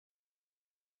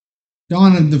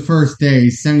Dawn of the first day,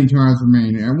 72 hours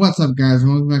remaining. What's up, guys?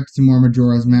 Welcome back to some more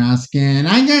Majora's Mask, and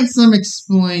I got some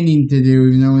explaining to do,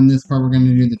 even though in this part we're going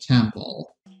to do the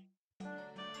temple.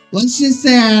 Let's just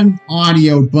say I had an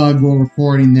audio bug while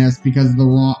recording this because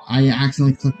I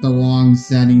accidentally clicked the wrong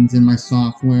settings in my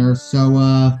software.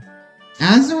 So,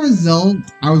 as a result,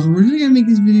 I was originally going to make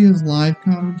these videos live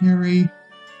commentary.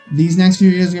 These next few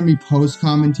videos are going to be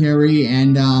post-commentary,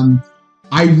 and,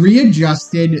 I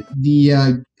readjusted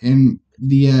the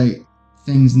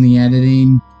things in the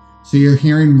editing, so you're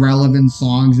hearing relevant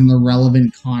songs in the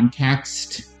relevant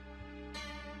context.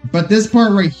 But this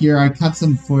part right here, I cut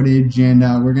some footage, and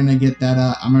we're gonna get that.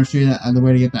 I'm gonna show you that other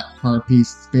way to get that heart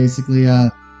piece. It's basically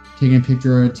taking a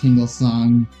picture of a Tingle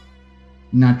song,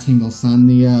 not Tingle son.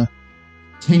 The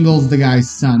Tingle's the guy's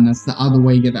son. That's the other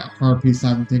way you get that heart piece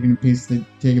after taking a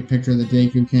take a picture of the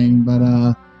Deku King.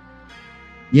 But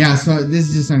yeah. So this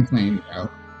is just unexplained,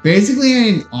 Basically, I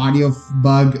had an audio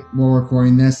bug while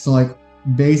recording this, so, like,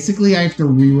 basically I have to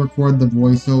re-record the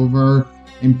voiceover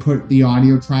and put the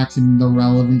audio tracks in the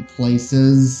relevant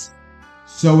places,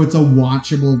 so it's a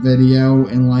watchable video,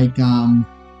 and, like,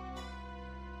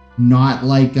 not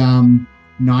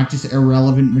just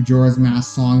irrelevant Majora's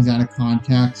Mask songs out of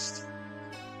context.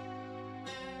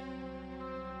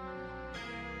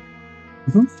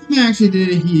 The first time I actually did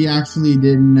it, he actually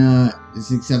didn't,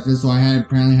 accept this, so I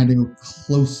apparently had to go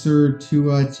closer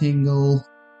to Tingle.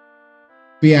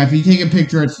 But yeah, if you take a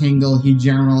picture of Tingle, he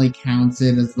generally counts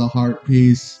it as the heart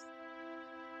piece.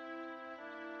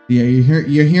 Yeah,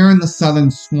 you're hearing the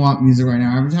Southern Swamp music right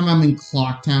now. Every time I'm in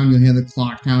Clocktown, you'll hear the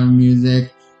Clocktown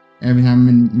music. Every time I'm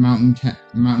in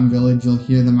Mountain Village, you'll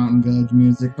hear the Mountain Village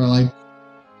music. But, like,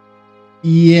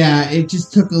 yeah, it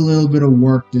just took a little bit of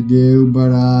work to do.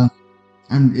 But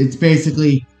it's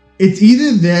basically, it's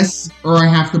either this, or I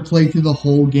have to play through the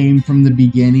whole game from the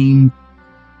beginning,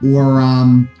 or,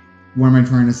 what am I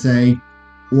trying to say?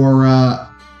 Or,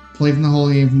 play from the whole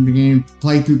game from the beginning,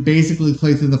 basically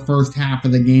play through the first half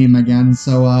of the game again,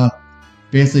 so,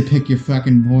 basically pick your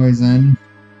fucking poison.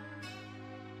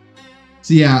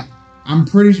 So yeah, I'm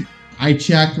pretty sure, I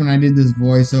checked when I did this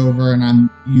voiceover, and I'm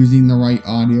using the right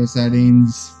audio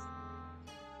settings.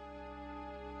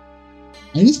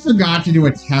 I just forgot to do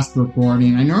a test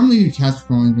recording. I normally do test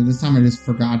recordings, but this time I just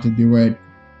forgot to do it.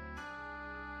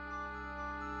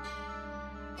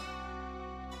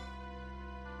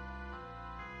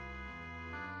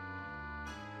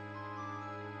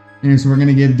 Anyway, so we're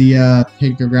gonna give the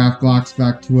pictograph box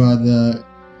back to the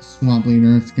swamp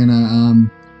leader. It's gonna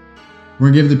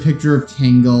we're gonna give the picture of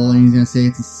Tingle, and he's gonna say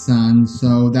it's his son.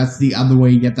 So that's the other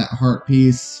way you get that heart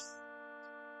piece.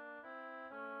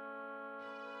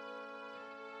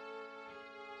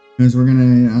 Because we're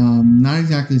gonna not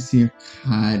exactly see a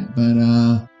cut, but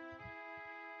I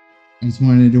just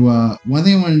wanted to do one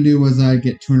thing I wanted to do was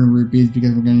get 200 rupees,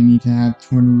 because we're gonna need to have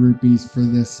 200 rupees for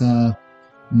this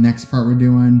next part we're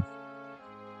doing.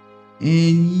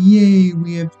 And yay,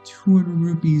 we have 200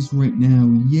 rupees right now.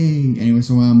 Yay. Anyway,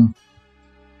 so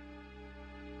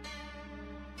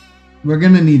we're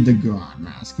gonna need the God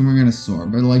mask, and we're gonna soar.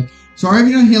 But, like, sorry if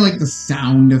you don't hear, like, the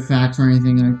sound effects or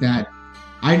anything like that.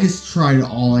 I just tried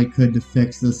all I could to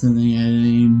fix this in the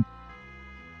editing.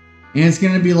 And it's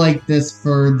gonna be like this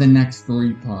for the next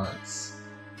 3 parts.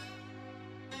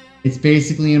 It's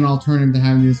basically an alternative to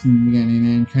having this in the beginning,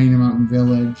 and cutting to Mountain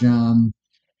Village.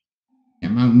 Yeah,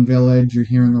 Mountain Village, you're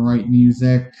hearing the right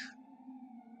music.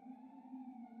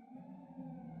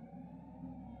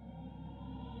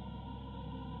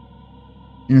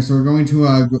 Yeah, so we're gonna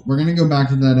go back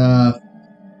to that,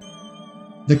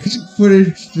 the cut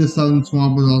footage to the Southern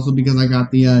Swamp was also because I got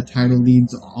the title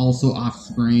leads also off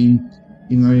screen,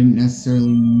 even though I didn't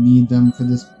necessarily need them for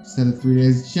this set of 3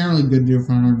 days. It's generally good to do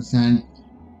for 100%.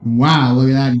 Wow,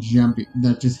 look at that jump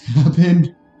that just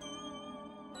happened.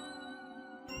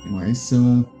 Anyway,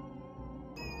 so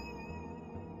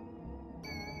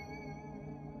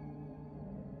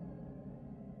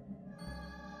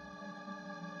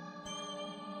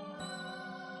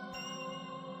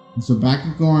back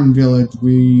at Goron Village,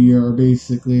 we are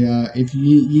basically, if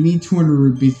you need 200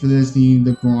 rupees for this, you need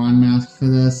the Goron mask for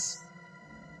this.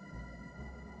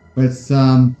 But it's,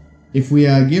 if we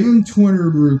give him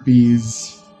 200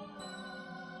 rupees,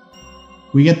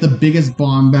 we get the biggest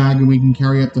bomb bag, and we can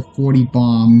carry up to 40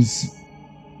 bombs.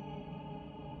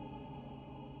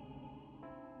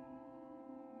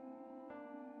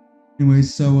 Anyway,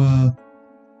 so,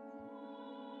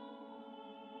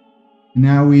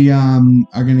 now we, are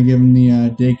gonna give him the,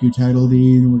 Deku title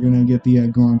deed, and we're gonna get the,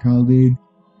 Goron title deed.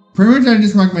 Pretty much, I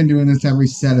just recommend doing this every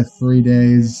set of 3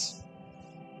 days.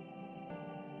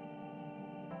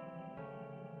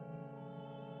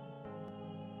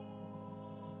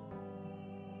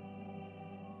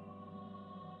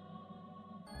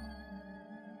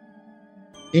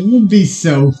 It would be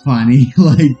so funny,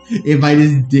 like, if I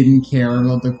just didn't care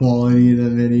about the quality of the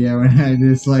video and I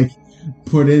just, like,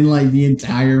 put in, like, the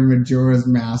entire Majora's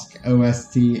Mask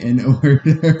OST in order,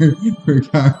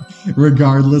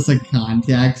 regardless of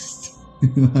context.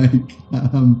 like,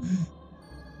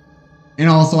 and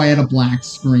also I had a black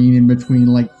screen in between,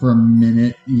 like, for a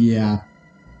minute. Yeah.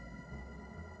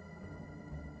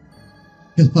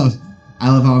 I love, I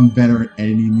love how I'm better at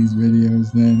editing these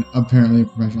videos than apparently a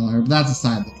professional editor, but that's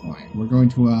aside the point. We're going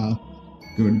to,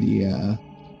 go to the,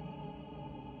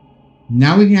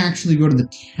 now we can actually go to the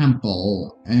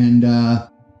temple, and,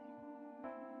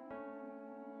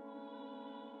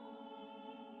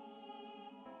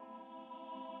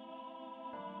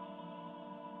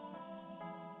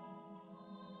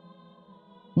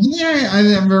 one thing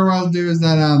I very well do is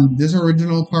that, this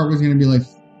original part was going to be, like,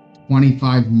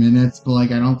 25 minutes, but,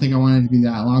 like, I don't think I want it to be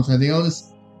that long, so I think I'll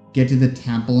just get to the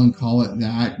temple and call it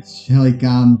that. Like,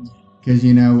 because,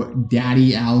 you know,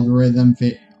 daddy algorithm,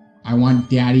 I want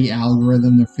daddy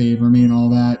algorithm to favor me and all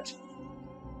that.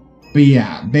 But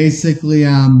yeah, basically,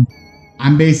 I'm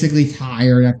basically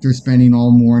tired after spending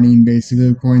all morning basically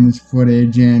recording this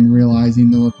footage and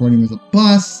realizing the recording was a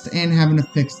bust and having to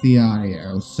fix the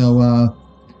audio. So,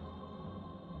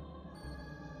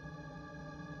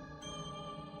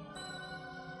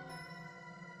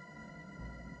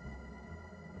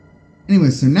 anyway,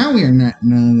 so now we are none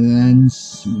other than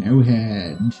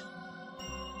Snowhead.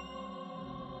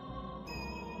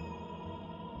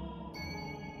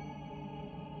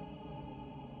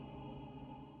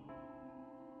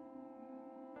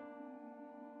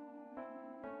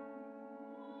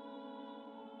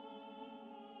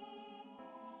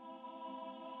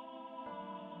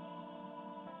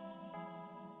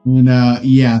 And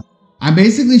yeah, I'm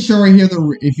basically sure right here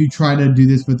that if you try to do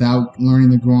this without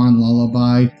learning the Goron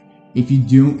Lullaby, if you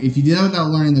do that without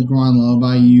learning the Goron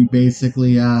Lullaby, you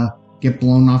basically get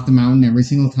blown off the mountain every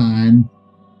single time.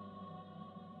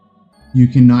 You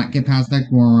cannot get past that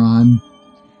Goron.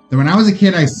 Though when I was a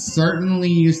kid, I certainly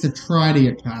used to try to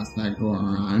get past that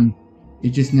Goron. It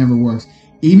just never works.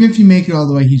 Even if you make it all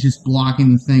the way, he's just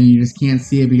blocking the thing. You just can't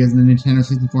see it because of the Nintendo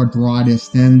 64 draw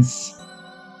distance.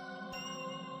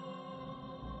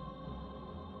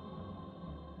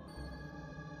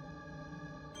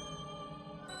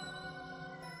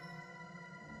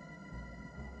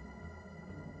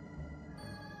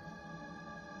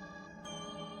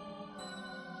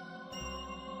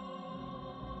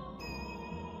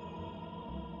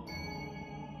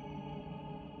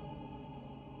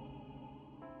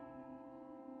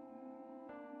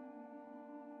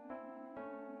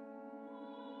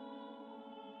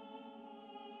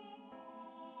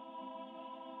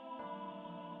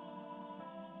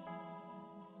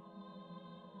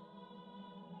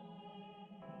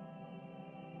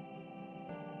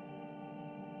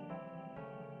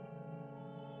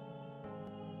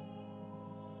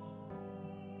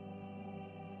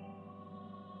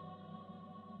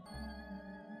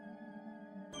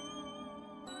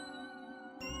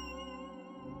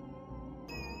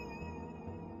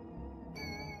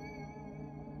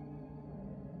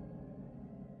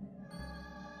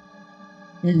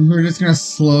 We're just gonna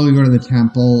slowly go to the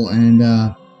temple, and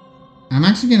I'm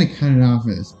actually gonna cut it off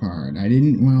at this part. I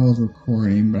didn't while I was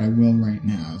recording, but I will right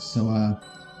now. So,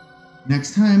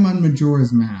 next time on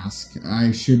Majora's Mask,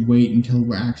 I should wait until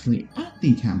we're actually at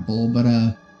the temple, but,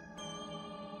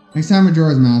 next time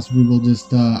Majora's Mask, we will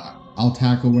just, I'll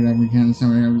tackle whatever we can.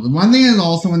 One thing is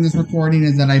also in this recording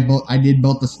is that I did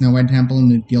build the Snowhead Temple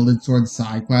and the Gilded Sword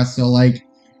side quest, so, like,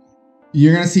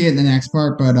 you're gonna see it in the next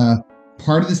part, but,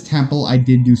 part of this temple I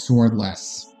did do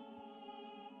swordless.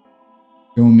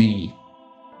 Go me.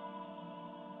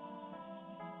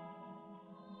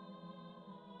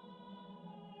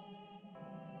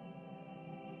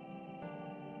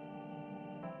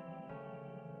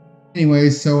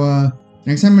 Anyways, so,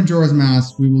 next time Majora's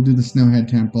Mask, we will do the Snowhead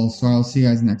Temple, so I'll see you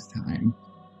guys next time.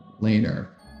 Later.